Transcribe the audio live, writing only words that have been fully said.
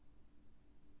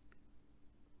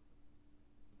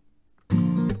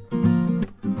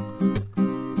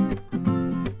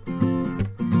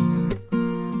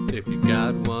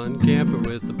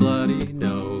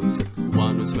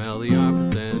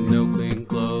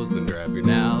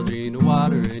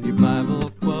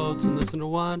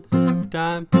one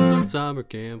time summer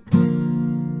camp.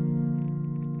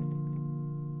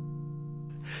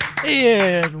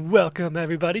 And welcome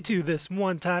everybody to this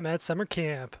one time at summer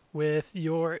camp with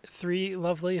your three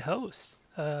lovely hosts.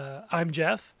 I'm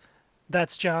Jeff.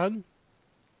 That's John.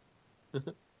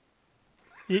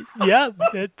 Yeah,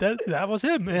 that was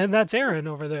him, and that's Aaron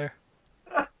over there.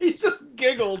 He just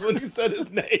giggled when he said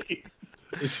his name.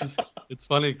 It's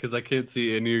funny because I can't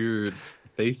see any of your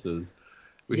faces.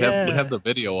 We Yeah. have the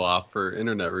video off for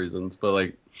internet reasons, but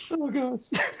like Oh gosh.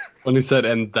 when he said,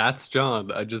 "And that's John,"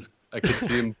 I could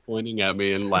see him pointing at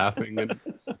me and laughing, and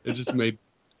it just made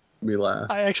me laugh.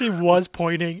 I actually was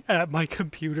pointing at my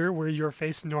computer where your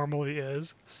face normally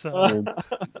is. So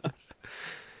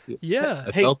yeah.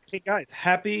 Hey guys,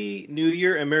 Happy New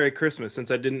Year and Merry Christmas,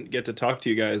 since I didn't get to talk to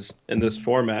you guys in this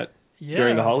format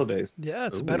during the holidays. Yeah,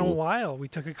 it's been a while. We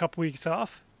took a couple weeks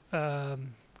off,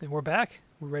 and we're back.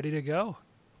 We're ready to go.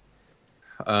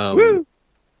 Woo!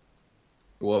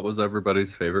 What was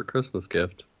everybody's favorite Christmas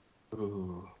gift?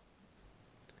 Ooh.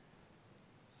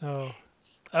 Oh,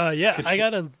 yeah. I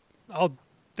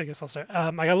guess I'll start. I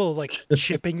got a little like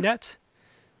chipping net.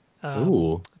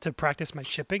 Ooh. To practice my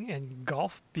chipping and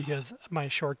golf because my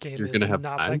short game You're is gonna have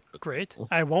not time that for great.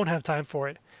 I won't have time for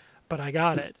it, but I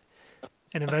got it,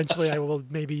 and eventually I will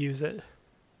maybe use it.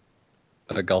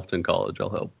 I golfed in college.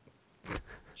 I'll help.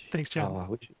 Thanks,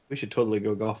 John. We should totally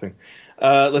go golfing.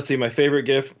 Let's see. My favorite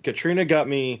gift. Katrina got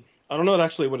me. I don't know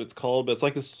what it's called, but it's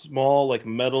like this small like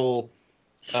metal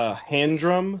hand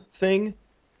drum thing.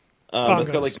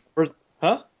 It's got like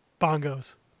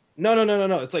Bongos.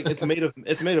 No.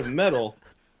 It's made of metal.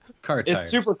 Car tires. It's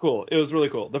super cool. It was really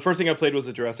cool. The first thing I played was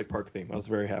the Jurassic Park theme. I was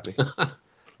very happy.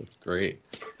 That's great.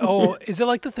 Oh, is it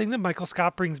like the thing that Michael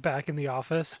Scott brings back in The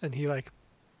Office and he like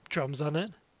drums on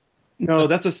it? No,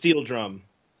 that's a steel drum.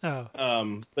 Oh.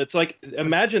 It's like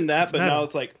imagine that, It's but metal. now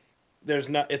it's like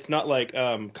it's not like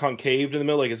concaved in the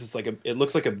middle. Like it's just like it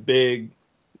looks like a big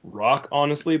rock,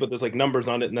 honestly, but there's like numbers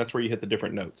on it, and that's where you hit the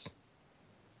different notes.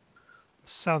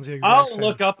 Sounds the exact I'll same.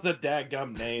 look up the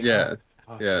dadgum name. Yeah,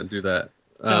 do that.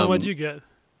 John, what'd you get?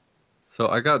 So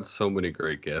I got so many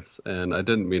great gifts, and I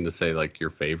didn't mean to say like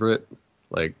your favorite,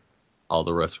 like all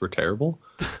the rest were terrible.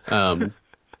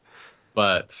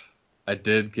 But I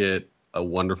did get a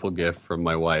wonderful gift from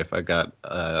my wife. I got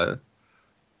a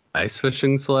ice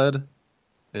fishing sled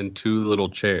and 2 little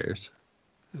chairs.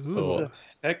 Ooh. So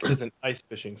heck is an ice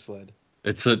fishing sled.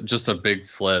 It's just a big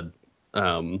sled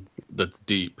that's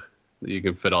deep that you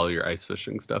can fit all your ice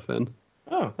fishing stuff in.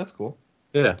 Oh, that's cool.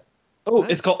 Yeah. Oh,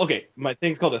 Nice. it's called my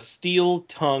thing's called a steel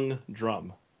tongue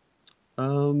drum.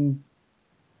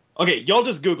 Okay, y'all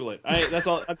just Google it. That's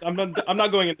all. I'm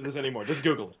not going into this anymore. Just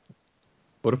Google it.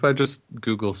 What if I just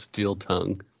Google steel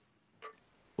tongue?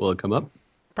 Will it come up?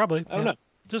 Probably. I don't know.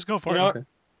 Just go for You it. know what?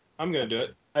 I'm gonna do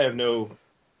it. I have no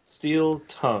steel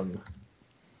tongue.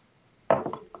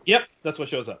 Yep, that's what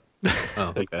shows up.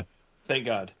 Oh, okay. Thank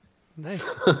God.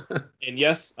 Nice. And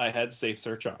yes, I had safe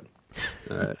search on.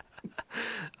 All right.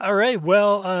 All right.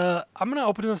 Well, I'm going to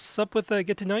open this up with a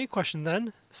get to know you question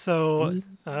then. So,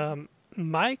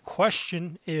 my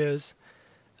question is,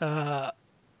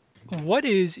 what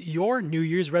is your New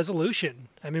Year's resolution?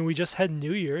 I mean, we just had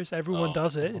New Year's. Everyone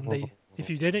does it. And if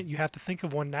you didn't, you have to think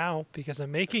of one now because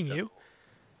I'm making you.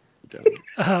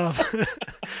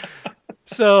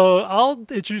 So I'll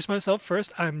introduce myself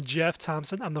first. I'm Jeff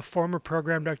Thompson. I'm the former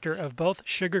program director of both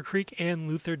Sugar Creek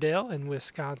and Lutherdale in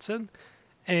Wisconsin.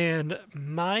 And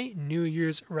my New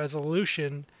Year's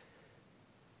resolution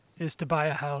is to buy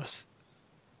a house.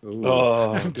 Ooh,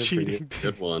 Oh, I'm good cheating.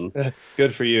 good one. For you.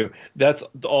 Good for you. That's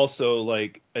also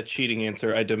like a cheating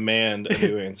answer. I demand a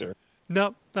new answer.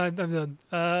 Nope, I'm done.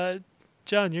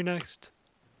 John, you're next.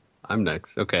 I'm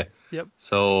next. Okay. Yep.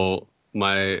 So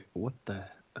what the?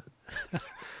 Is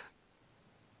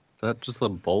that just a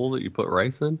bowl that you put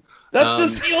rice in? That's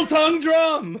the steel tongue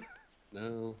drum.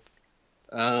 No.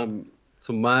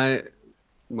 So my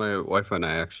wife and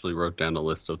I actually wrote down a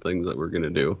list of things that we're gonna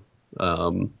do.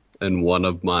 And one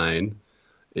of mine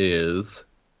is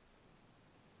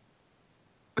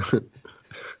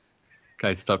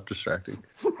guys, stop distracting.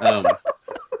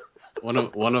 One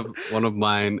of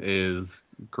mine is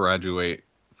graduate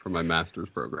from my master's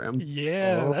program,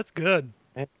 Yeah, Oh. that's good.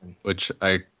 which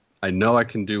I know I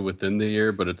can do within the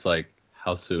year, but it's like,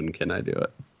 how soon can I do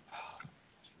it?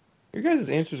 Your guys'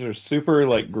 answers are super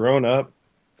like grown up.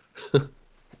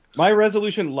 My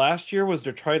resolution last year was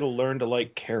to try to learn to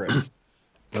like carrots.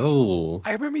 Oh,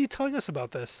 I remember you telling us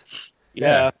about this.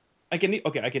 Yeah. I can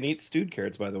eat stewed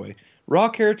carrots, by the way. Raw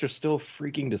carrots are still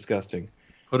freaking disgusting.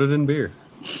 put it in beer.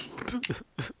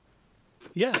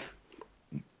 Yeah.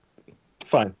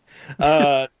 Fine.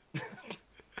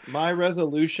 My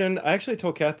resolution, I actually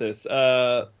told Kat this.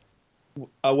 What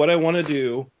I want to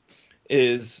do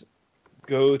is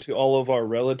go to all of our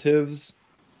relatives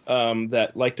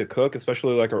that like to cook,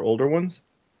 especially like our older ones.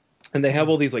 And they have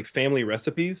all these like family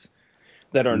recipes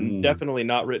that are definitely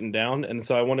not written down. And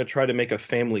so I want to try to make a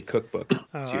family cookbook this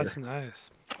Oh, year. that's nice.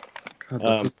 God,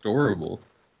 that's adorable.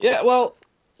 Yeah, well,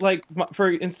 like for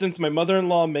instance, my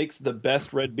mother-in-law makes the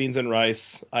best red beans and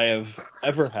rice I have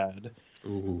ever had.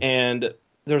 Ooh. And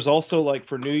there's also like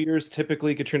for New Year's,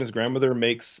 typically Katrina's grandmother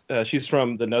makes. She's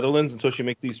from the Netherlands, and so she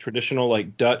makes these traditional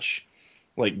like Dutch,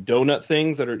 like donut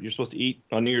things that you're supposed to eat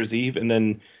on New Year's Eve, and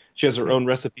then she has her own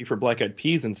recipe for black-eyed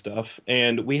peas and stuff.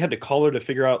 And we had to call her to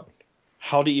figure out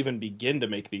how to even begin to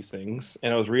make these things.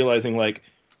 And I was realizing like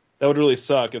that would really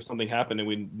suck if something happened and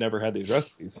we never had these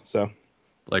recipes. So,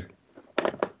 Like,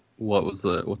 what's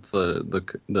the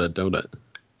donut?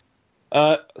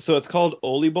 So it's called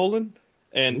oliebollen,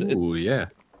 and Ooh, yeah.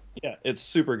 it's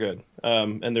super good.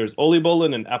 And there's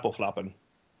oliebollen and apple floppen.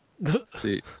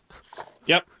 See,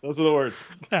 Yep, those are the words.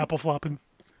 Apple flopping.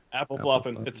 Apple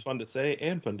floppen. It's fun to say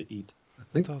and fun to eat. I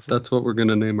think That's that's, awesome. what we're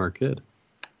gonna name our kid.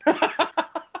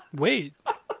 Wait,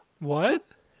 what?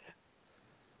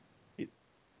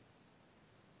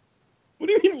 What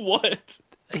do you mean, what?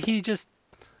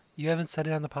 You haven't said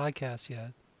it on the podcast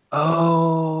yet.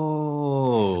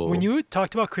 Oh. When you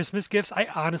talked about Christmas gifts, I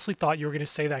honestly thought you were going to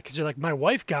say that because you're like, my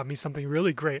wife got me something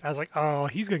really great. I was like, oh,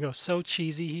 he's going to go so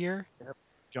cheesy here.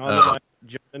 John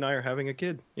and I are having a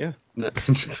kid. Yeah. No.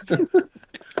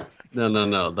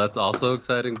 That's also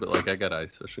exciting, but like I got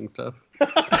ice fishing stuff.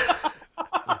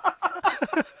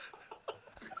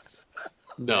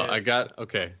 No, I got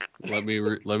okay. Let me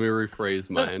rephrase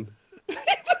mine.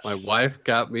 My wife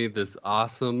got me this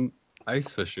awesome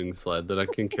ice fishing sled that I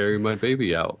can carry my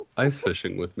baby out ice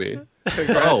fishing with me.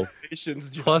 Congratulations,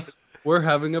 John. Plus, we're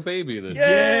having a baby this year.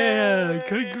 Yeah,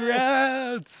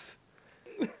 congrats.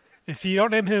 If you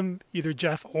don't name him either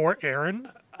Jeff or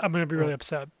Aaron, I'm going to be really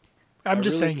upset. I'm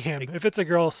just really saying him. If it's a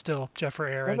girl, still Jeff or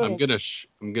Aaron. I'm gonna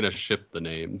ship the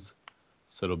names,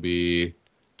 so it'll be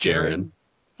Jaren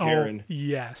Jaren. Oh,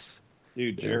 yes.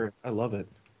 Dude, Jared, I love it.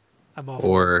 I'm all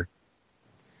for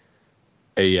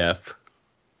or AF.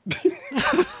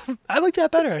 it. I like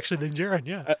that better, actually, than Jaren,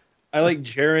 yeah. I like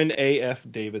Jaren A.F.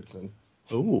 Davidson.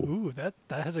 Ooh. Ooh, that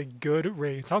has a good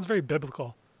rating. Sounds very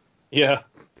biblical. Yeah.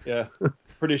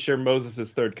 Pretty sure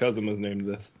Moses' third cousin was named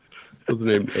this. Was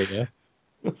named AF.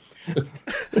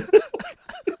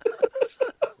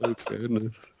 Oh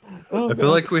goodness! I feel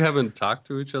like we haven't talked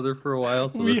to each other for a while.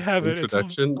 So We this haven't.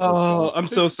 introduction. I'm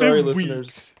so It's sorry, been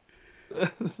listeners.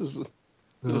 weeks.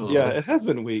 Yeah, it has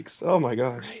been weeks. Oh my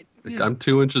gosh. Right. I'm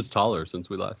 2 inches taller since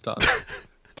we last talked.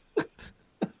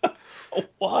 Oh,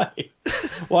 why?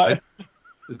 Why?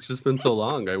 It's just been so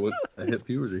long. I hit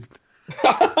puberty.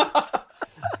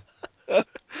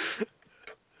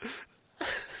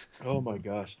 Oh my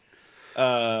gosh.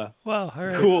 Wow, all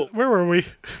right. Cool. Where were we?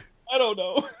 I don't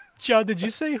know. John, did you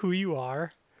say who you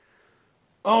are?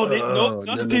 Oh, no,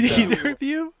 none no, of Did this. either of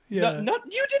you? Yeah. Not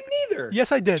you didn't either.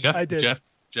 Yes, I did. I did.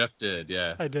 Jeff did.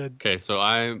 Yeah. I did. Okay, so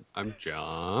I'm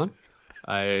John.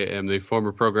 I am the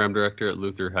former program director at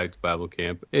Luther Heights Bible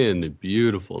Camp in the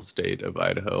beautiful state of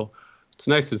Idaho. It's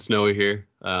nice and snowy here.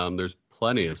 There's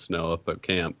plenty of snow up at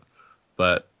camp,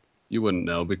 but you wouldn't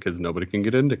know because nobody can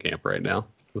get into camp right now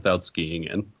without skiing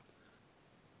in.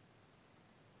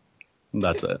 And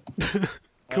that's it.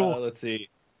 Cool. Let's see.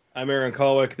 I'm Aaron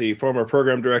Colwick, the former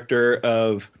program director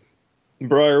of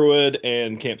Briarwood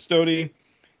and Camp Stody.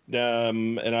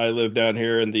 And I live down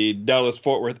here in the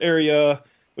Dallas-Fort Worth area,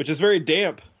 which is very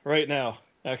damp right now,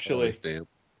 actually. Damn.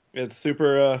 It's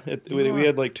super, we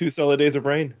had like 2 solid days of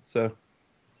rain, so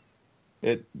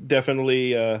it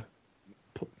definitely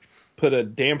put a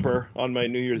damper on my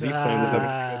New Year's Eve plans of having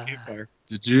a campfire.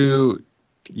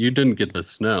 You didn't get the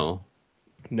snow.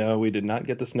 No, we did not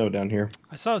get the snow down here.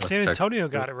 I saw San Antonio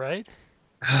got it right.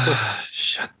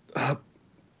 Shut up.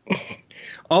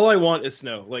 All I want is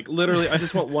snow. Like, literally, I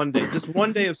just want one day. Just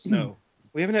one day of snow.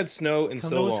 We haven't had snow in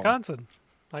Come so to long. Wisconsin.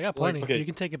 I got plenty. okay. You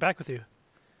can take it back with you.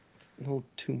 It's a little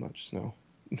too much snow.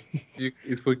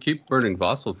 If we keep burning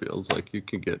fossil fuels, like you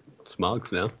can get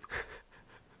smogs now.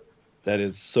 That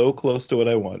is so close to what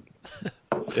I want.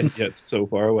 And yet so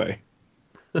far away.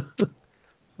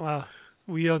 Wow.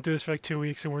 We don't do this for like 2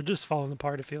 weeks and we're just falling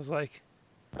apart, it feels like.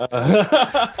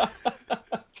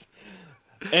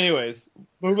 Anyways,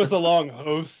 move us along,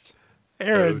 host.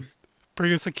 Aaron,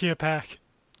 bring us a camp hack.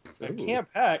 A camp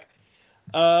hack.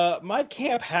 My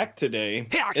camp hack today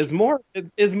is more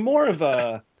of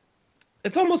a.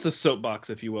 It's almost a soapbox,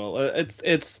 if you will.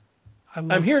 I I'm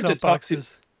love here to talk to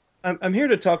soapboxes. I'm here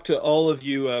to talk to all of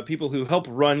you people who help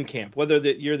run camp, whether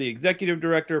that you're the executive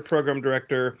director, program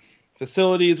director,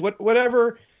 facilities,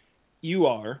 whatever you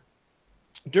are.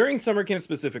 During summer camp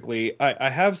specifically, I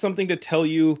have something to tell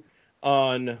you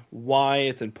on why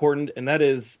it's important, and that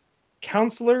is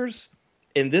counselors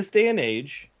in this day and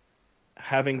age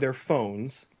having their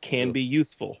phones can Oh, be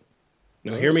useful.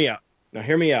 Now hear oh, me out. Now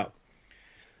hear me out.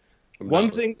 I'm One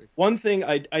not thing, listening. one thing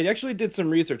I actually did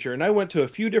some research here, and I went to a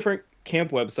few different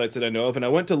camp websites that I know of, and I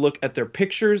went to look at their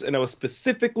pictures, and I was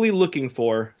specifically looking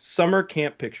for summer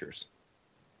camp pictures.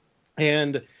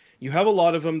 And you have a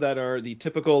lot of them that are the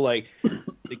typical like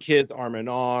the kids arm in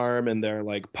arm and they're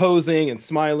like posing and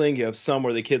smiling. You have some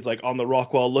where the kids like on the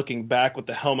rock wall looking back with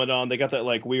the helmet on. They got that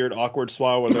like weird awkward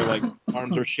smile where their like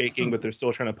arms are shaking but they're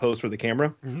still trying to pose for the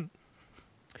camera. Mhm.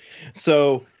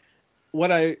 So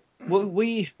what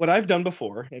I've done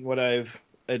before and what I've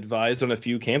advised on a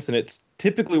few camps and it's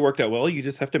typically worked out well. You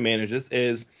just have to manage this.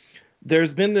 Is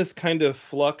there's been this kind of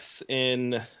flux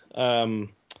in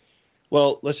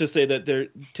well, let's just say that there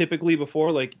typically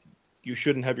before like you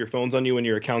shouldn't have your phones on you when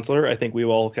you're a counselor. I think we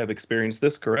all have experienced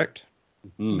this, correct?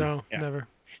 Hmm. No, Yeah. never.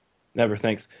 Never,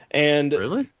 thanks. And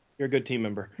Really? you're a good team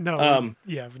member. No, Um,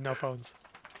 yeah, no phones.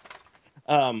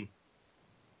 um,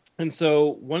 and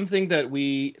so one thing that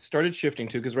we started shifting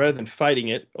to, because rather than fighting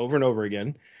it over and over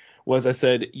again, was I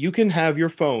said, you can have your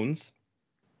phones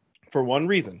for one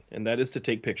reason, and that is to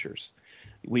take pictures.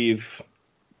 We've,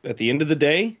 at the end of the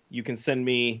day, you can send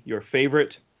me your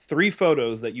favorite 3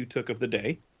 photos that you took of the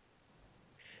day,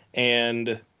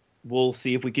 and we'll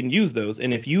see if we can use those.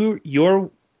 And if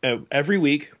every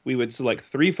week we would select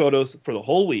 3 photos for the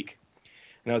whole week.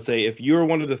 And I would say, if you're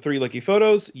one of the 3 lucky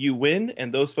photos, you win,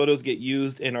 and those photos get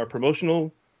used in our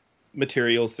promotional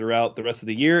materials throughout the rest of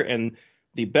the year. And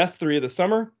the best 3 of the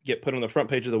summer get put on the front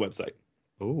page of the website.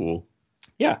 Oh.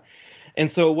 Yeah. And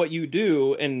so what you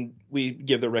do, and we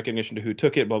give the recognition to who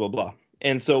took it, blah, blah, blah.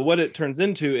 And so what it turns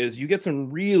into is you get some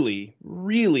really,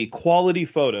 really quality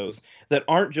photos that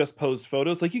aren't just posed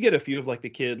photos. Like you get a few of like the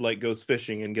kid like goes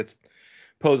fishing and gets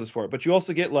poses for it. But you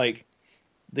also get like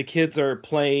the kids are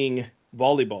playing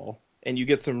volleyball and you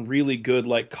get some really good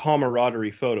like camaraderie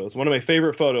photos. One of my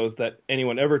favorite photos that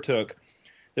anyone ever took,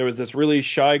 there was this really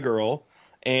shy girl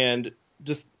and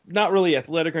just not really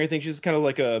athletic or anything. She's kind of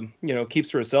like a,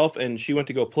 keeps to herself. And she went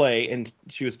to go play and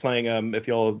she was playing, if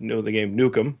y'all know the game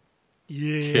Nukem,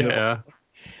 Yeah. Yeah.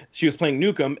 she was playing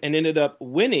Nukem and ended up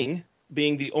winning,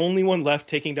 being the only one left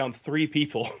taking down 3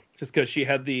 people just because she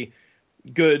had the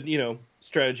good,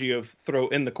 strategy of throw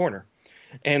in the corner.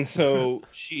 And so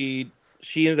she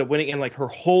ended up winning and like her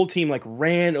whole team like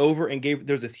ran over and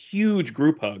there's this huge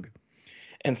group hug.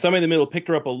 And somebody in the middle picked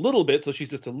her up a little bit, so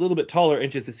she's just a little bit taller,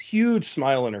 and she has this huge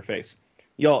smile on her face.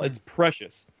 Y'all, it's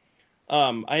precious.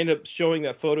 I ended up showing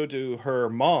that photo to her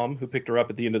mom, who picked her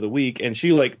up at the end of the week, and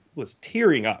she like was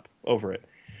tearing up over it.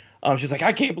 She's like,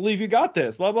 I can't believe you got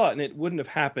this, blah, blah. And it wouldn't have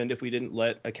happened if we didn't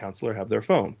let a counselor have their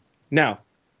phone. Now,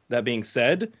 that being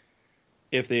said,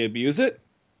 if they abuse it,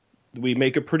 we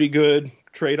make a pretty good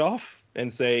trade-off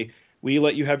and say, we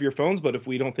let you have your phones, but if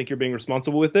we don't think you're being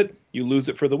responsible with it, you lose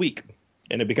it for the week.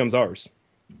 And it becomes ours.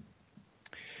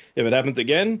 If it happens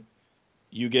again,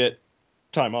 you get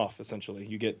time off, essentially.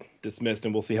 You get dismissed,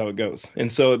 and we'll see how it goes.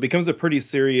 And so it becomes a pretty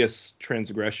serious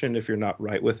transgression if you're not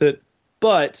right with it.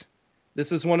 But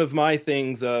this is one of my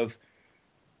things of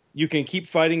you can keep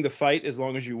fighting the fight as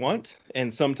long as you want. And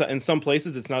in some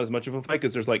places, it's not as much of a fight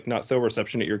because there's like not cell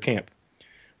reception at your camp.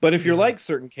 But if you're like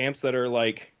certain camps that are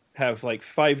like have like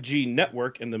 5G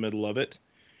network in the middle of it,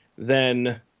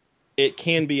 then it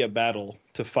can be a battle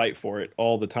to fight for it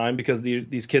all the time because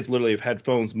these kids literally have had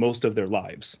phones most of their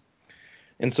lives.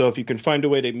 And so if you can find a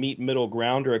way to meet middle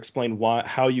ground or explain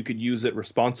how you could use it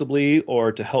responsibly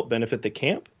or to help benefit the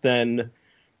camp, then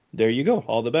there you go.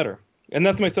 All the better. And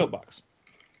that's my soapbox.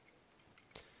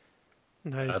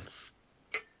 Nice. That's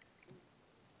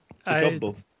Good job,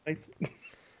 both. Nice.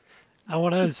 I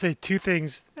want to say 2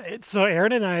 things. So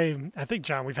Aaron and I think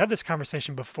John, we've had this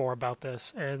conversation before about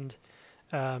this, and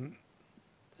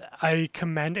I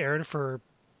commend Aaron for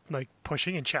like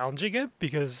pushing and challenging it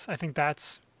because I think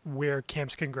that's where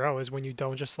camps can grow is when you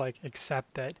don't just like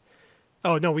accept that,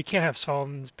 oh no, we can't have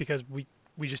phones because we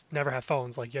just never have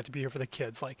phones. Like you have to be here for the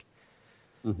kids. Like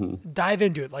dive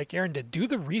into it, like Aaron did. Do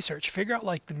the research, figure out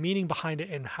like the meaning behind it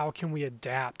and how can we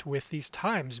adapt with these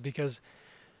times because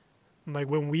like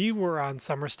when we were on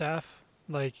summer staff,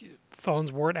 like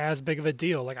phones weren't as big of a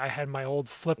deal. Like I had my old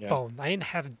flip phone. I didn't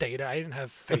have data. I didn't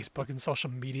have Facebook and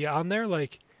social media on there.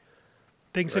 Like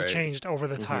things have Right. changed over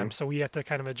the time, so we have to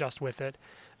kind of adjust with it.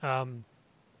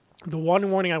 The one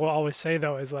warning I will always say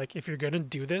though is like if you're gonna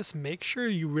do this, make sure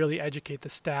you really educate the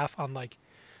staff on like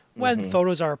when Mm-hmm.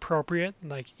 photos are appropriate.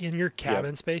 Like in your Yep.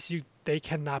 cabin space, they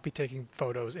cannot be taking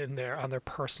photos in there on their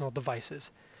personal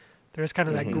devices. There's kind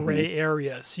of that Mm-hmm. gray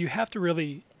area, so you have to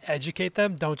really educate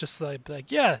them. Don't just like be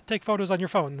like, yeah, take photos on your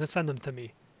phone and then send them to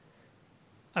me.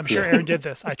 I'm sure Yeah. Aaron did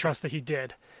this. I trust that he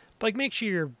did. But like, make sure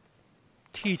you're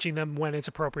teaching them when it's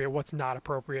appropriate, what's not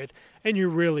appropriate, and you're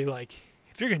really like,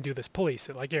 if you're gonna do this, police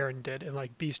it like Aaron did, and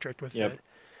like be strict with Yep. it.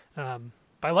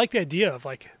 But I like the idea of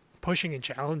like pushing and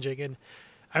challenging. And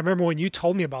I remember when you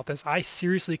told me about this, I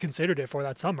seriously considered it for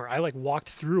that summer. I like walked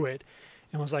through it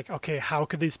and was like, okay, how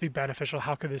could this be beneficial?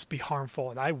 How could this be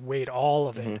harmful? And I weighed all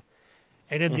of Mm-hmm. it.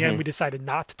 And in the end, Mm-hmm. we decided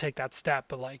not to take that step.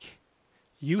 But like,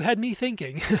 you had me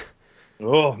thinking.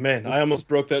 Oh man, I almost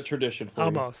broke that tradition for you.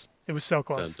 Almost. It was so Dun,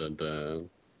 close. dun, dun.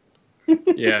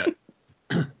 Yeah,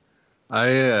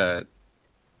 I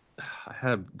I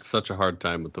had such a hard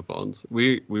time with the phones.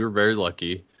 We were very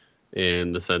lucky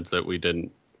in the sense that we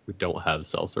don't have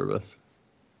cell service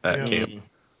at Yeah. camp.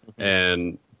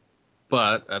 And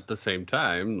but at the same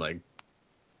time, like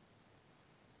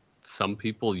some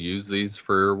people use these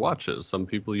for watches, some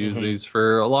people use Mhm. these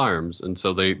for alarms, and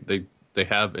so they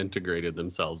have integrated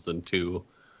themselves into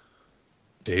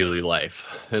daily life.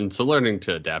 And so learning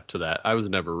to adapt to that, I was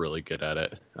never really good at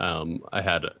it. I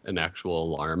had an actual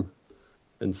alarm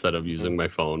instead of using my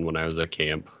phone when I was at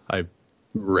camp. I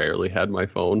rarely had my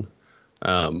phone.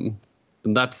 And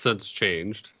that's since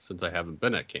changed since I haven't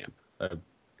been at camp.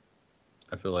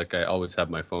 I feel like I always have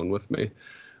my phone with me.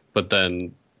 But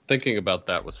then thinking about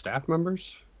that with staff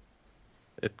members,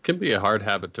 it can be a hard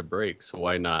habit to break. So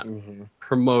why not Mhm.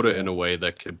 promote it in a way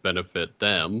that could benefit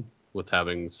them with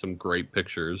having some great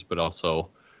pictures, but also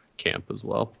camp as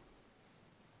well?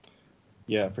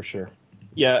 Yeah, for sure.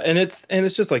 Yeah, and it's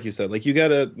just like you said, like you got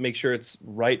to make sure it's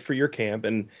right for your camp.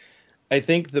 And I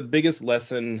think the biggest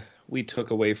lesson we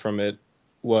took away from it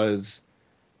was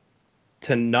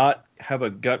to not have a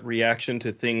gut reaction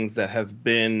to things that have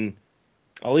been,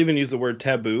 I'll even use the word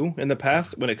taboo in the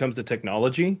past when it comes to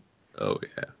technology. Oh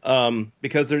yeah.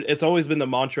 Because it's always been the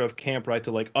mantra of camp, right,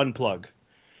 to like unplug.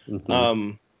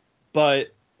 Hmm.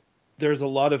 But there's a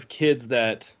lot of kids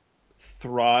that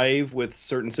thrive with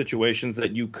certain situations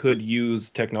that you could use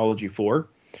technology for.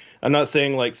 I'm not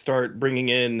saying like start bringing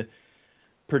in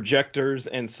projectors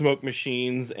and smoke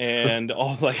machines and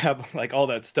all like have like all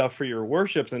that stuff for your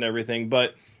worships and everything,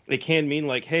 but it can mean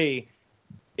like, hey,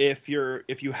 if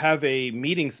you have a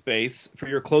meeting space for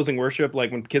your closing worship,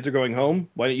 like when kids are going home,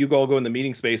 why don't you all go in the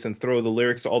meeting space and throw the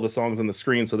lyrics to all the songs on the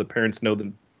screen so the parents know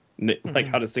like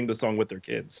how to sing the song with their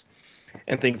kids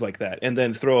and things like that, and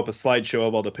then throw up a slideshow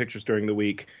of all the pictures during the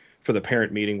week for the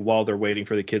parent meeting while they're waiting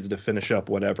for the kids to finish up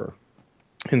whatever.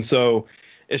 And so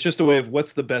it's just a way of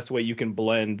what's the best way you can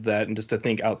blend that and just to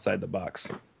think outside the box.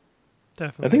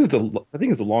 Definitely. I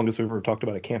think it's the longest we've ever talked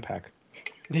about a camp hack.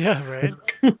 Yeah, right?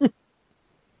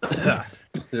 Nice.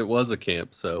 It was a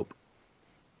camp soap.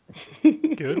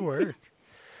 Good work.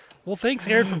 Well, thanks,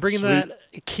 Aaron, for bringing Sweet.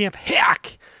 that camp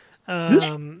hack.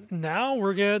 Now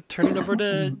we're going to turn it over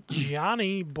to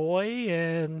Johnny Boy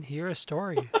and hear a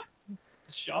story.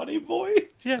 Shoddy boy.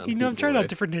 Yeah, Johnny I'm trying Boy. out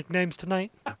different nicknames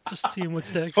tonight. Just seeing what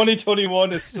sticks.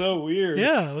 2021 is so weird.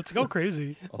 Yeah, let's go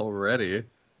crazy. Already.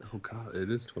 Oh god, it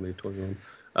is 2021.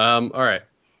 All right.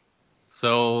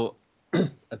 So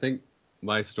I think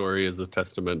my story is a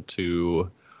testament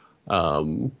to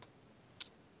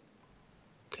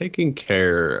taking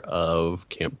care of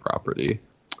camp property.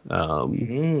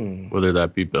 Whether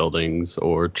that be buildings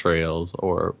or trails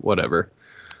or whatever.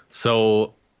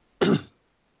 So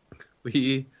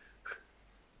we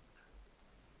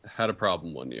had a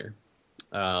problem one year.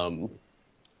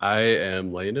 I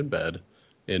am laying in bed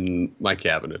in my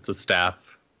cabin. It's a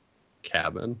staff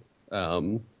cabin,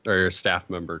 or a staff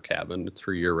member cabin. It's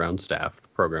for year-round staff. The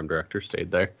program director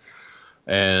stayed there.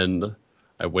 And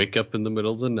I wake up in the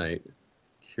middle of the night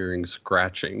hearing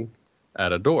scratching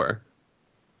at a door.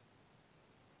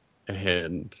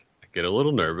 And I get a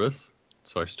little nervous.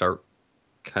 So I start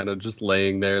kind of just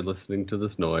laying there listening to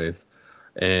this noise.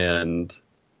 And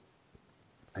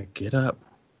I get up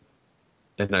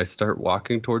and I start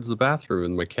walking towards the bathroom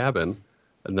in my cabin.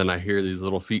 And then I hear these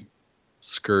little feet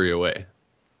scurry away.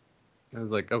 I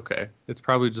was like, okay, it's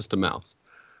probably just a mouse.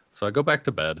 So I go back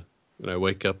to bed and I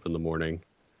wake up in the morning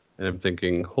and I'm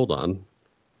thinking, hold on.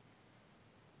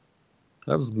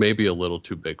 That was maybe a little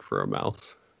too big for a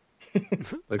mouse.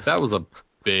 Like that was a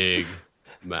big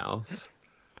mouse.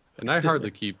 And I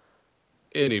hardly keep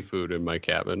any food in my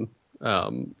cabin.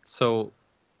 So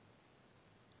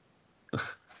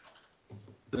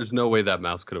there's no way that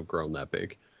mouse could have grown that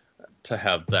big. to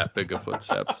have that big of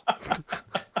footsteps.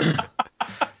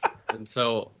 And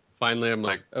so finally I'm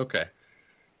like, okay,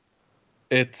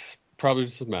 it's probably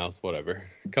just a mouse, whatever.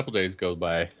 A couple days go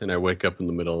by and I wake up in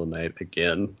the middle of the night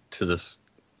again to this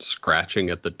scratching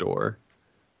at the door.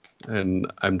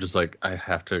 And I'm just like, I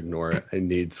have to ignore it. I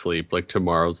need sleep. Like,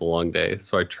 tomorrow's a long day.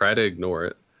 So I try to ignore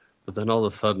it. But then all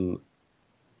of a sudden,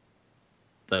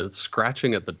 the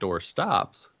scratching at the door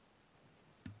stops.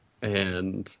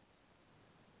 And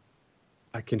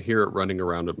I can hear it running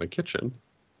around in my kitchen.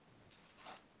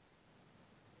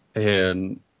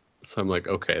 And so I'm like,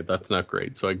 okay, that's not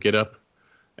great. So I get up.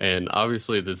 And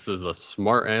obviously, this is a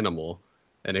smart animal.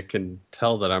 And it can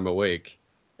tell that I'm awake.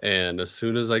 And as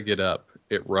soon as I get up,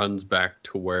 it runs back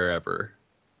to wherever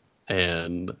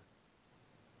and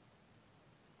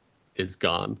is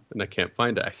gone. And I can't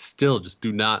find it. I still just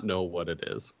do not know what it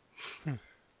is.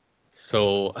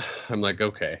 So I'm like,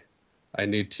 okay, I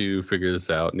need to figure this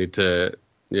out. I need to,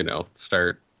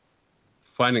 start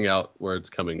finding out where it's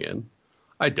coming in.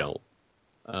 I don't.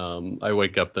 I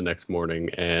wake up the next morning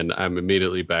and I'm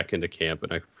immediately back into camp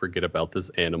and I forget about this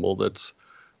animal that's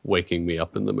waking me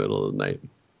up in the middle of the night.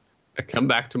 I come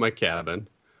back to my cabin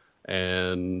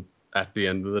and at the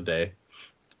end of the day,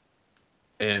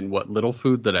 and what little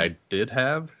food that I did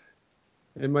have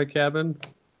in my cabin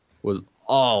was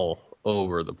all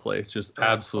over the place, just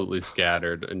absolutely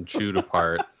scattered and chewed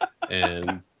apart,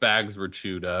 and bags were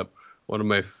chewed up. One of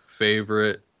my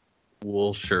favorite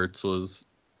wool shirts was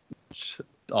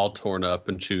all torn up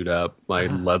and chewed up. My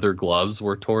leather gloves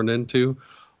were torn into.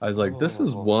 I was like, this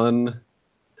is one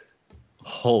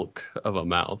hulk of a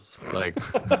mouse. Like,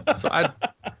 so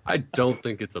I don't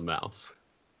think it's a mouse.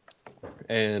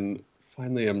 And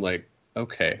finally I'm like,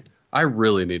 okay, I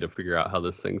really need to figure out how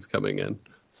this thing's coming in.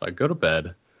 So I go to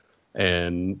bed,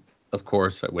 and of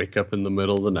course I wake up in the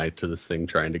middle of the night to this thing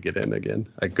trying to get in again.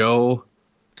 I go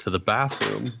to the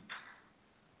bathroom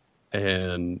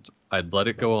and I'd let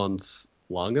it go on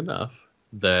long enough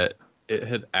that it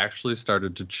had actually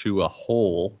started to chew a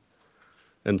hole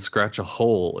and scratch a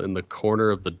hole in the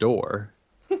corner of the door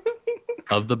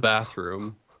of the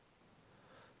bathroom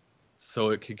so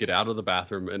it could get out of the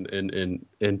bathroom and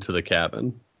into the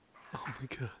cabin. Oh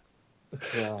my god.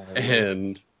 God.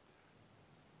 And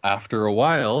after a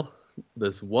while,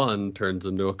 this one turns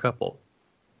into a couple.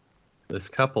 This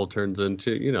couple turns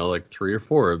into, like 3 or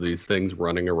 4 of these things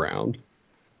running around.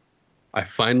 I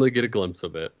finally get a glimpse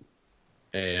of it,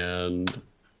 and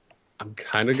I'm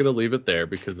kind of going to leave it there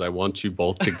because I want you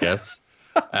both to guess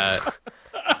at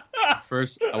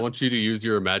first. I want you to use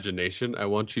your imagination. I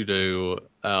want you to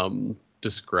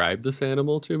describe this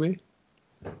animal to me.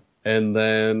 And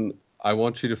then I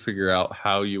want you to figure out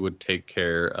how you would take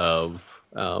care of,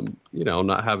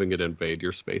 not having it invade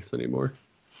your space anymore.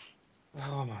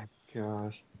 Oh my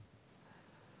gosh.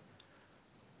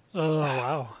 Oh,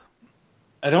 wow.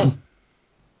 I don't.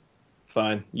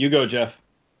 Fine. You go, Jeff.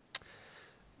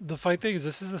 The funny thing is,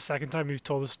 this is the second time you've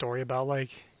told a story about, like,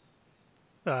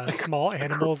 small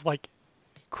animals, like,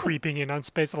 creeping in on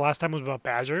space. The last time was about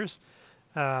badgers.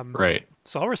 Right.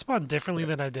 So I'll respond differently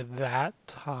than I did that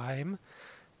time.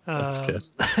 That's good.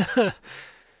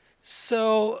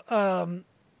 So,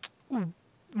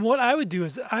 what I would do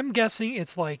is, I'm guessing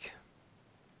it's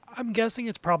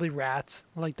probably rats.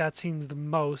 Like, that seems the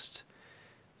most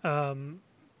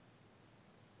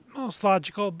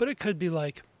logical, but it could be,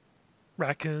 like,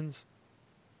 raccoons.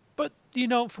 But,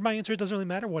 for my answer, it doesn't really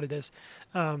matter what it is.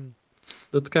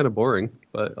 That's kind of boring,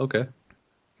 but okay.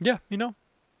 Yeah,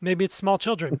 maybe it's small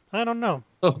children. I don't know.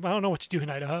 Oh. I don't know what you do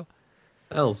in Idaho.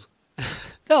 Elves.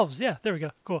 Elves, yeah, there we go.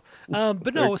 Cool.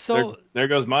 But no, so... There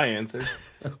goes my answer.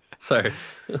 Sorry.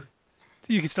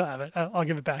 You can still have it. I'll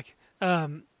give it back.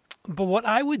 But what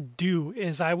I would do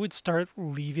is I would start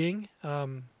leaving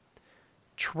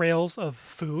trails of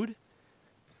food,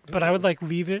 but I would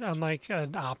leave it on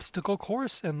an obstacle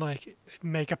course and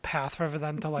make a path for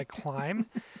them to climb.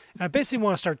 And I basically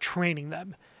want to start training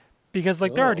them because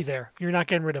they're already there. You're not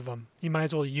getting rid of them. You might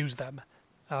as well use them.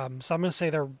 So I'm going to say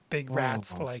they're big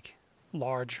rats,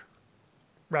 large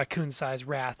raccoon-sized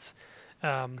rats.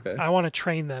 Okay. I want to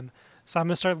train them. So I'm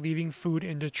going to start leaving food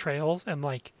into trails and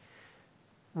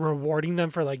rewarding them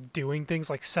for doing things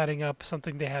like setting up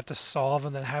something they have to solve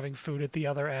and then having food at the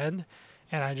other end.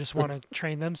 And I just want to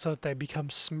train them so that they become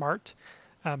smart.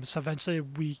 So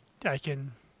eventually I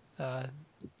can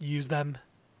use them.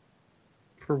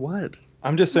 For what?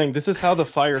 I'm just saying, this is how the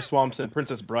fire swamps in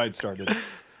Princess Bride started.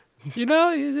 You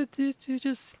never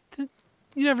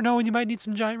know when you might need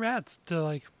some giant rats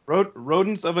to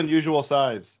Rodents of unusual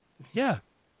size. Yeah.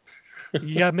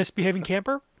 You got a misbehaving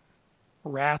camper?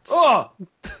 Rats. Oh!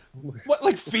 What,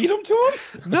 like feed them to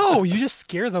him? No, you just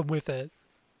scare them with it.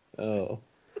 Oh.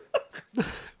 But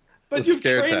The you've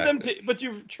scare trained them tactic. but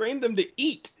you've trained them to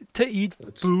eat. To eat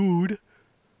food.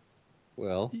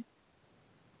 Well,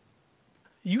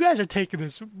 You guys are taking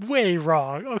this way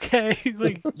wrong, okay?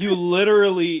 Like, You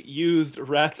literally used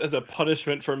rats as a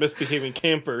punishment for misbehaving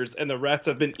campers, and the rats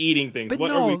have been eating things. but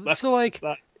What are we no, left so like,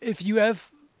 aside? if you have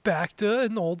back to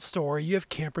an old story, you have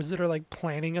campers that are like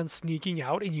planning on sneaking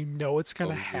out and you know it's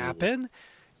gonna Oh, happen.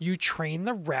 You train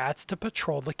the rats to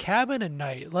patrol the cabin at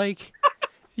night. Like,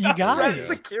 you Rat guys.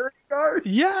 security guard?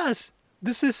 Yes,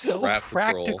 this is so Rat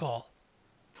patrol. practical.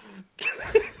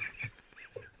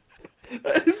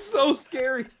 That is so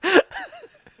scary.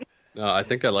 no, I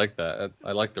think I like that.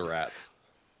 I like the rats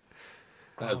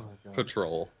as Oh, my God.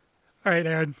 patrol. All right,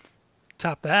 Aaron,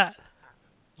 top that.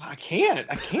 I can't.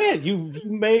 You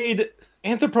made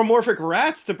anthropomorphic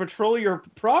rats to patrol your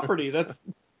property. That's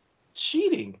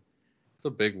cheating. It's a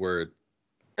big word.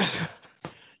 If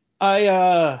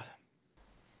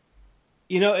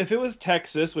it was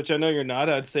Texas, which I know you're not,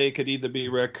 I'd say it could either be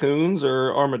raccoons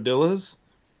or armadillos.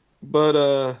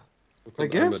 But What's I an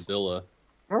guess armadillo?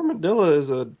 armadillo is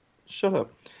a shut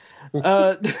up.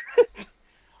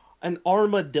 An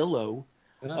armadillo.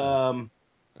 Oh, I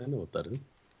know what that is.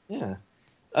 Yeah.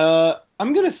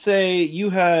 I'm gonna say you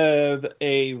have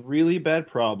a really bad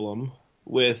problem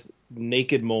with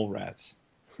naked mole rats.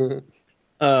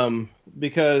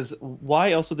 Because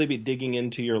why else would they be digging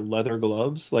into your leather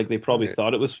gloves? Like they probably Right.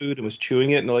 thought it was food and was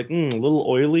chewing it, and they're like, a little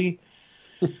oily.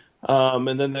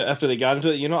 And then after they got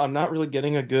into it, I'm not really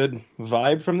getting a good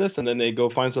vibe from this. And then they go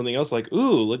find something else, like,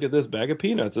 ooh, look at this bag of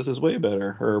peanuts. This is way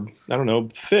better. Or I don't know,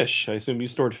 fish. I assume you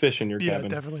stored fish in your Yeah, cabin.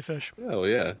 definitely fish. Oh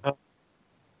yeah.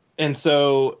 And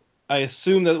so I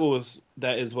assume that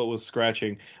is what was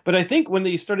scratching. But I think when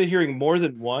they started hearing more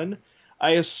than one,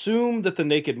 I assumed that the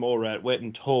naked mole rat went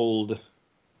and told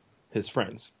his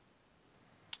friends.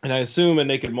 And I assume a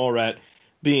naked mole rat,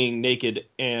 being naked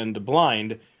and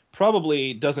blind,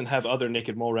 probably doesn't have other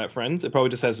naked mole rat friends. It probably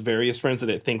just has various friends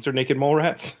that it thinks are naked mole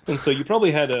rats. And so you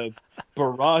probably had a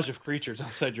barrage of creatures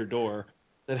outside your door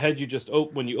that had you just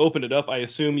when you opened it up, I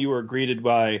assume you were greeted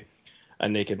by a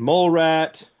naked mole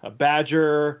rat, a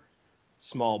badger,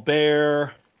 small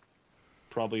bear,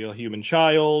 probably a human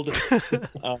child,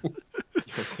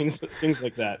 things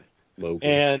like that. Mowgli.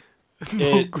 And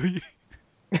Mowgli.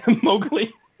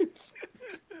 Mowgli.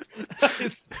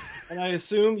 And I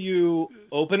assume you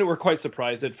opened it, were quite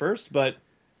surprised at first, but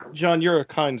John, you're a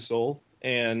kind soul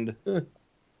and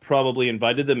probably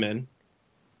invited them in,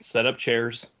 set up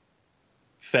chairs,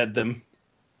 fed them,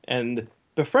 and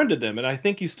befriended them. And I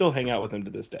think you still hang out with them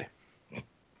to this day.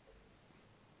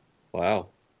 Wow.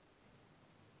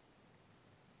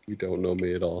 You don't know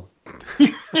me at all.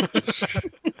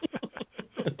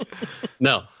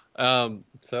 No.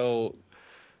 So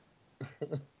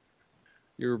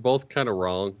you were both kind of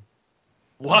wrong.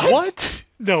 What?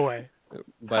 No way.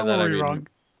 By How that were I we mean wrong?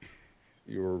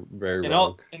 you were very In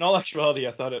wrong. all actuality,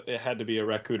 I thought it had to be a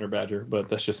raccoon or badger, but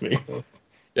that's just me.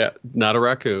 Yeah, not a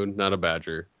raccoon, not a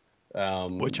badger.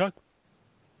 Woodchuck?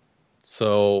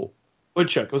 So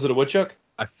Woodchuck. Was it a woodchuck?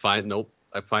 I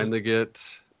finally get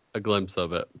a glimpse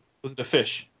of it, Was it a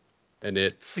fish? and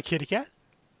it's The kitty cat?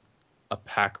 a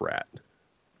pack rat.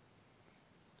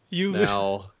 You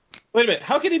Now, Wait a minute.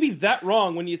 How can he be that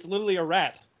wrong when it's literally a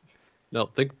rat? no,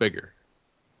 think bigger.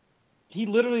 He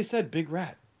literally said big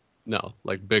rat. No,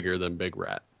 like bigger than big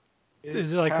rat.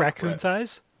 is it like Pack raccoon rat.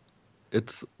 size?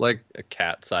 It's like a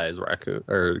cat-size raccoon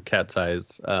or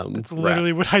cat-size That's rat.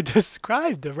 literally what I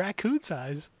described, the raccoon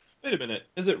size. Wait a minute.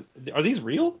 Are these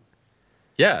real?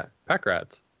 Yeah, pack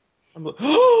rats. I'm like,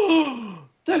 oh,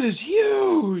 that is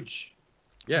huge.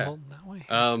 Yeah. Well, now I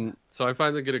have So I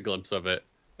finally get a glimpse of it,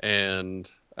 and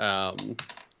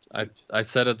I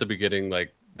said at the beginning,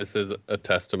 like, this is a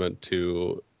testament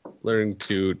to learning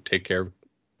to take care of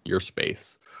your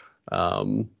space,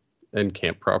 and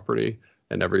camp property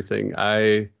and everything.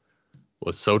 I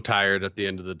was so tired at the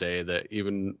end of the day that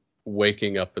even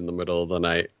waking up in the middle of the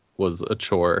night was a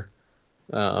chore.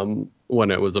 When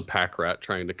it was a pack rat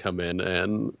trying to come in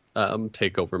and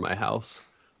take over my house.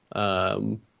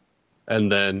 And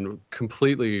then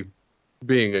completely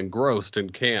being engrossed in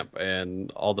camp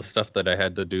and all the stuff that I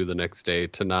had to do the next day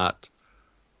to not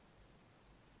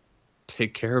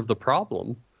take care of the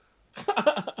problem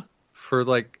for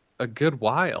like a good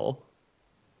while.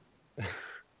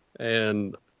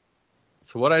 And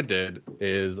so what I did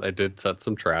is I did set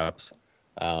some traps.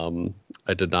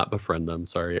 I did not befriend them.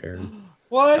 Sorry, Aaron.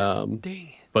 What?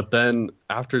 Dang. But then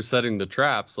after setting the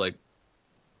traps, like,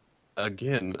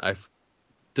 again,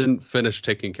 didn't finish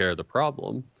taking care of the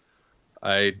problem.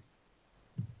 I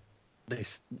they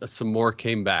some more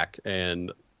came back,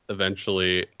 and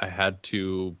eventually I had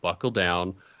to buckle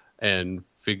down and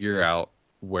figure out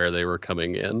where they were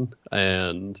coming in,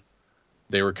 and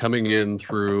they were coming in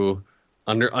through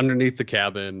underneath the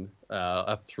cabin,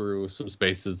 up through some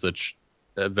spaces that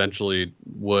eventually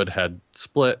wood had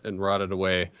split and rotted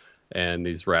away, and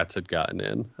these rats had gotten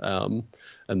in.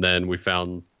 And then we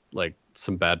found like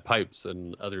some bad pipes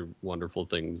and other wonderful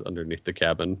things underneath the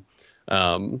cabin.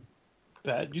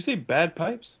 Bad? You say bad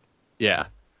pipes? Yeah,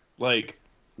 Like,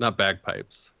 not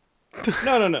bagpipes,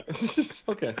 no.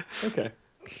 Okay.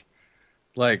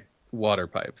 like water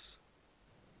pipes.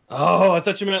 Oh, I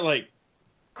thought you meant like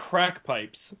crack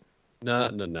pipes. No.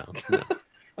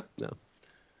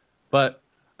 But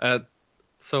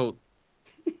so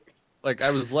like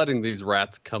I was letting these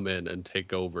rats come in and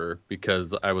take over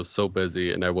because I was so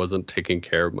busy and I wasn't taking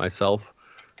care of myself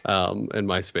in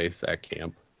my space at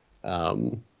camp.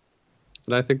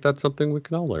 And I think that's something we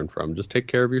can all learn from. Just take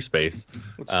care of your space.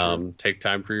 Take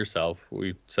time for yourself.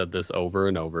 We've said this over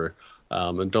and over.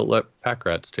 And don't let pack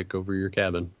rats take over your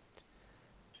cabin.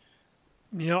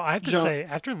 You know, I have to say,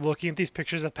 after looking at these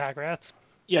pictures of pack rats,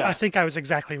 Yeah, I think I was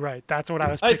exactly right. That's what I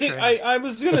was picturing. I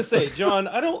was gonna say, John,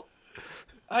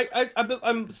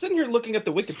 I'm sitting here looking at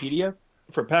the Wikipedia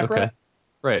for pack rat.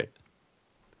 Right.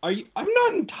 I'm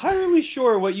not entirely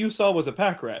sure what you saw was a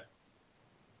pack rat.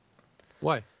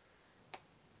 Why?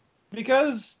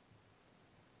 Because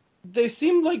they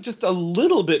seem like just a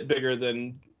little bit bigger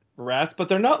than rats, but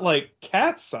they're not like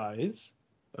cat size.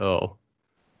 Oh,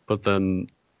 but then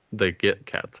they get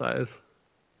cat size.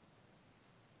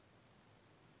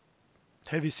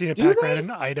 Have you seen a Do pack they? rat in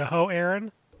Idaho,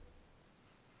 Aaron?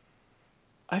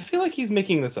 I feel like he's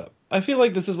making this up. I feel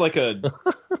like this is like a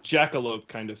jackalope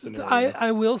kind of scenario.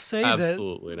 I will say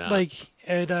Absolutely that, not. like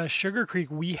at Sugar Creek,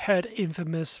 we had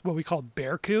infamous what we called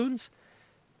bear coons.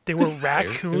 They were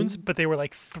raccoons, but they were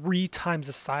like 3 times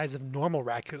the size of normal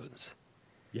raccoons.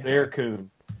 Yeah. Bear coon.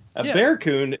 A Yeah. bear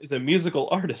coon is a musical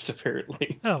artist,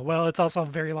 apparently. Oh, well, it's also a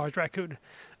very large raccoon.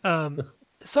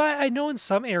 So I know in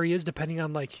some areas, depending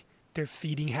on like their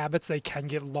feeding habits, they can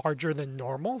get larger than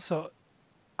normal. So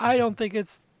I don't think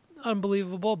it's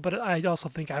unbelievable, but I also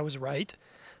think I was right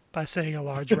by saying a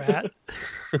large rat.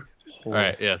 All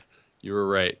right. Yes, you were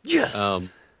right. Yes.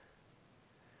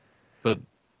 But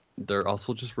they're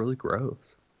also just really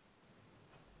gross.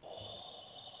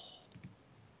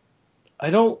 I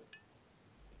don't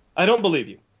believe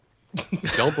you.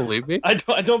 Don't believe me? I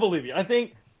don't believe you. I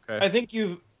think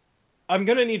Okay. I'm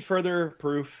gonna need further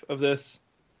proof of this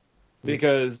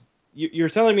because you're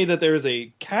telling me that there is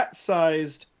a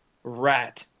cat-sized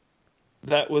rat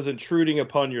that was intruding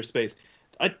upon your space.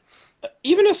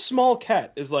 Even a small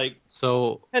cat is like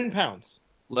So 10 pounds.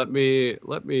 let me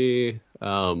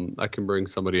I can bring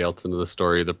somebody else into the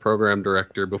story. The program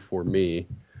director before me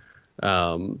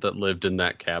that lived in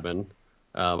that cabin.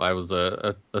 I was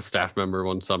a staff member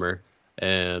one summer,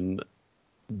 and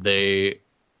they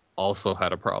also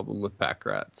had a problem with pack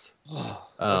rats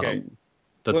Okay.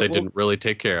 that they didn't really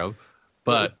take care of.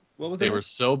 But what was they it? were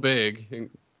so big. And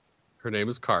her name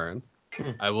is Karen.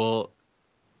 I will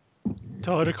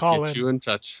Tell her to call get in. you in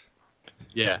touch.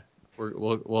 Yeah,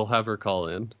 we'll have her call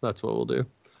in. That's what we'll do.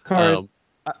 Karen,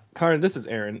 Karen, this is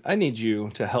Aaron. I need you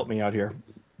to help me out here.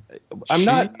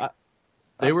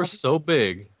 They were so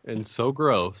big and so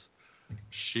gross.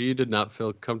 She did not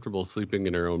feel comfortable sleeping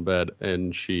in her own bed,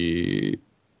 and she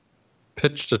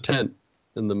pitched a tent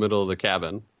in the middle of the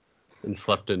cabin and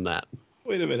slept in that.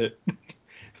 Wait a minute.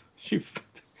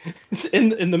 It's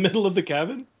in the middle of the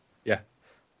cabin? Yeah,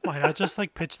 Why not just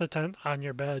like pitch the tent on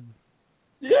your bed?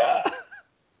 Yeah.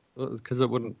 because it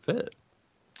wouldn't fit.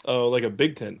 Oh, like a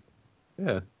big tent.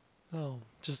 Yeah. Oh,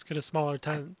 just get a smaller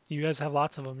tent. You guys have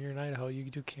lots of them. You're in Idaho. You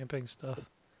do camping stuff.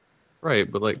 Right,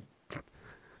 but like,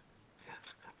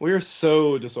 We're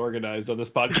so disorganized on this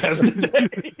podcast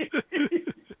today.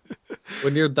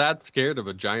 when you're that scared of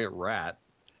a giant rat,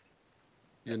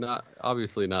 you're not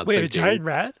obviously not. Wait, thinking, a giant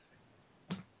rat?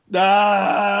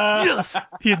 Ah! Yes,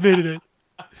 he admitted it.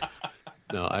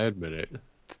 No, I admit it.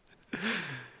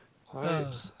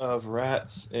 Types of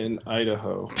rats in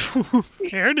Idaho.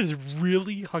 Aaron is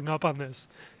really hung up on this.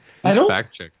 I He's don't-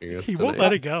 fact checking us He today. won't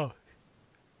let it go.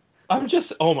 I'm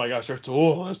just. Oh my gosh, that's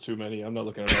too many. I'm not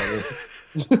looking at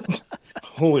all this.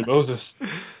 Holy Moses.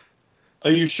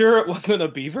 Are you sure it wasn't a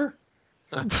beaver?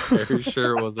 I'm very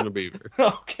sure it wasn't a beaver.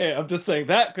 Okay, I'm just saying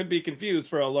that could be confused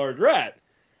for a large rat.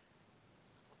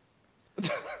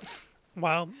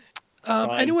 Wow.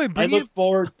 Fine. Anyway, I look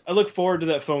forward to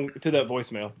that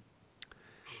voicemail.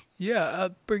 Yeah,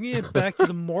 bringing it back to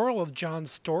the moral of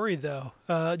John's story, though,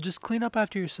 just clean up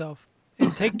after yourself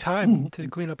and take time to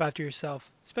clean up after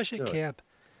yourself, especially at camp.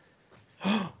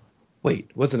 Wait,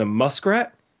 was it a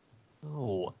muskrat?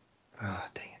 Oh, Ah,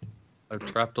 dang it.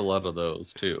 I've trapped a lot of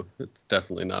those too. It's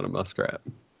definitely not a muskrat.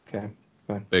 Okay,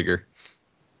 fine. Bigger.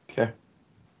 Okay.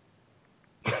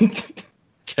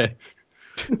 Okay.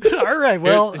 All right,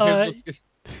 well, Here's what's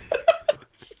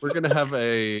we're gonna have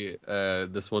a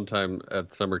this one time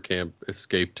at summer camp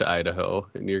escape to Idaho,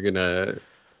 and you're gonna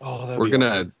we're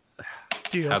gonna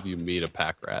have you meet a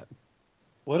pack rat.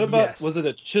 What about was it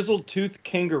a chiseled tooth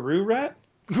kangaroo rat?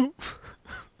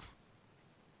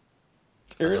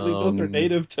 Apparently, those are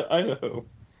native to Idaho.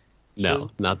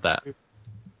 No, not that.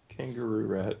 Kangaroo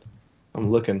rat.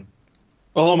 I'm looking.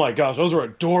 Oh my gosh, those are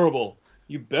adorable.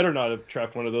 You better not have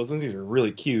trapped one of those. These are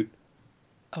really cute.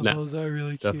 Oh, no, those are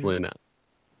really cute. Definitely not.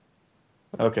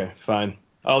 Okay, fine.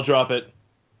 I'll drop it.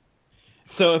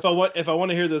 So if I want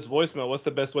to hear this voicemail, what's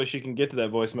the best way she can get to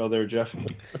that voicemail there, Jeff?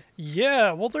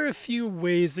 Yeah, well, there are a few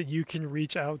ways that you can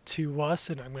reach out to us,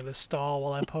 and I'm going to stall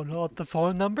while I pull up the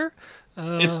phone number.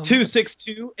 It's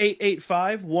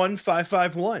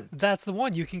 262-885-1551. That's the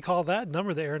one. You can call that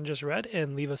number that Aaron just read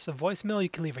and leave us a voicemail. You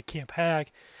can leave a camp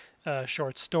hack, a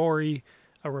short story,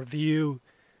 a review.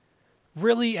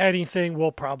 Really anything,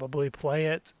 we'll probably play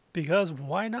it, because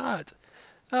why not?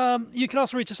 You can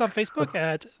also reach us on Facebook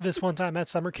at This One Time at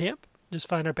Summer Camp. Just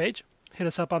find our page, hit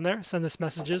us up on there, send us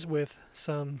messages with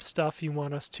some stuff you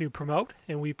want us to promote,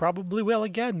 and we probably will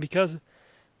again, because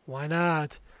why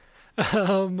not?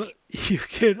 You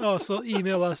can also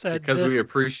email us at because we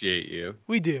appreciate you.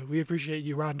 We do. We appreciate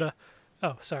you, Rhonda.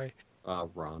 Oh, sorry.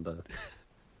 Rhonda.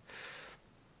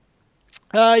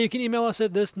 You can email us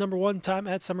at this number one time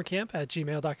at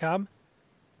summercamp@gmail.com.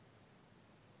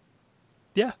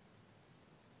 Yeah.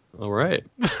 All right.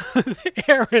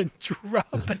 Aaron,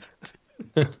 drop it.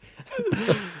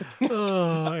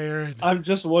 Oh, Aaron. I'm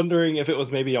just wondering if it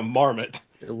was maybe a marmot.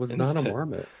 It was not a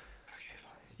marmot.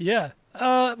 Yeah.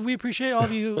 We appreciate all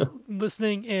of you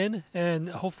listening in, and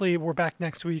hopefully we're back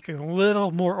next week a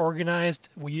little more organized.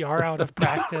 We are out of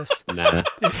practice. Nah.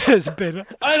 It has been...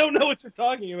 I don't know what you're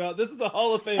talking about. This is a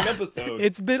Hall of Fame episode.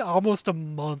 It's been almost a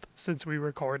month since we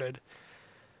recorded.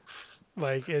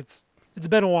 Like, it's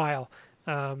been a while.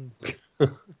 Yeah,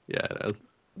 it has.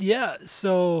 Yeah,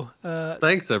 so...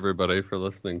 Thanks, everybody, for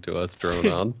listening to us drone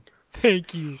on.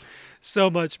 Thank you so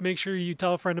much. Make sure you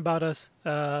tell a friend about us.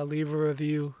 Leave a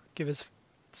review. Give us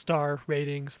star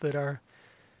ratings that are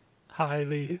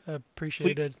highly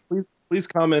appreciated. Please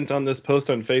comment on this post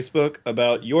on Facebook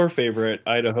about your favorite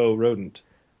Idaho rodent.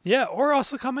 Yeah, or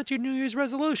also comment your New Year's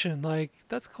resolution. Like,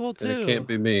 that's cool, too. And it can't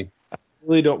be me. I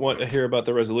really don't want to hear about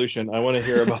the resolution. I want to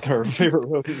hear about our favorite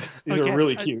rodent. These are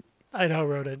really cute. I know,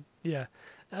 rodent. Yeah.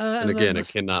 And again, it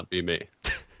cannot be me.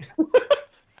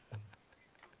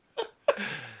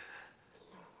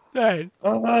 All right.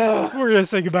 We're going to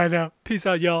say goodbye now. Peace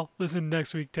out, y'all. Listen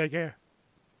next week. Take care.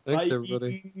 Thanks, Bye.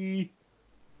 everybody.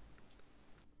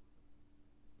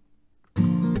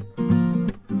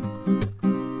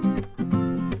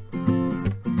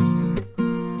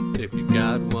 If you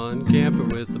got one camper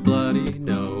with a bloody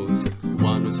nose,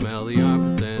 one with smelly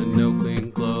armpits and no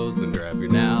clean clothes, then grab your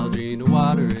Nalgene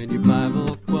water and your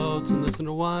Bible quotes and listen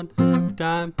to One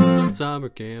Time Summer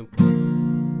Camp.